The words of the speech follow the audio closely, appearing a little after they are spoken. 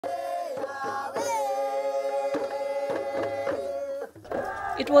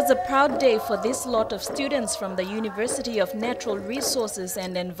It was a proud day for this lot of students from the University of Natural Resources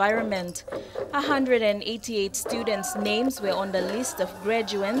and Environment. 188 students' names were on the list of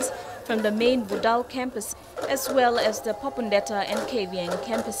graduates from the main Budal campus as well as the Popondetta and Kavieng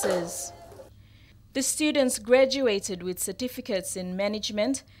campuses. The students graduated with certificates in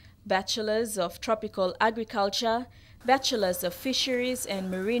management, Bachelors of Tropical Agriculture, Bachelors of Fisheries and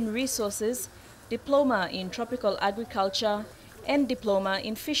Marine Resources, Diploma in Tropical Agriculture, and Diploma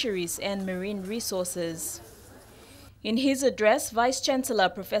in Fisheries and Marine Resources. In his address, Vice-Chancellor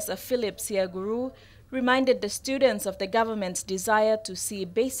Professor Philip Siaguru reminded the students of the government's desire to see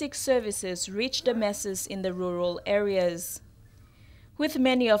basic services reach the masses in the rural areas. With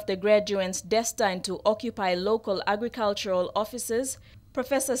many of the graduates destined to occupy local agricultural offices,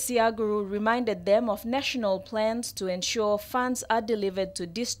 Professor Siaguru reminded them of national plans to ensure funds are delivered to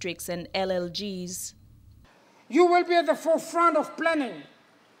districts and LLGs. You will be at the forefront of planning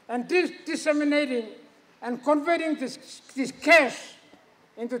and disseminating and converting this cash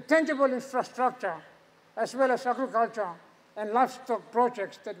into tangible infrastructure as well as agriculture and livestock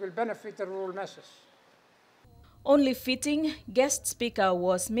projects that will benefit the rural masses. Only fitting, guest speaker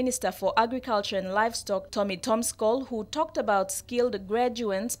was Minister for Agriculture and Livestock Tommy Tomskol, who talked about skilled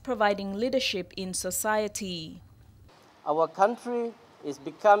graduates providing leadership in society. Our country is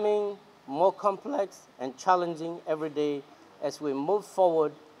becoming more complex and challenging every day as we move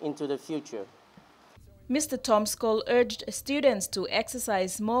forward into the future. Mr. Tomskol urged students to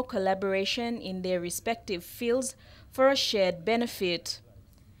exercise more collaboration in their respective fields for a shared benefit.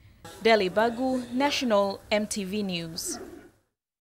 Delhi Bagu, National MTV News.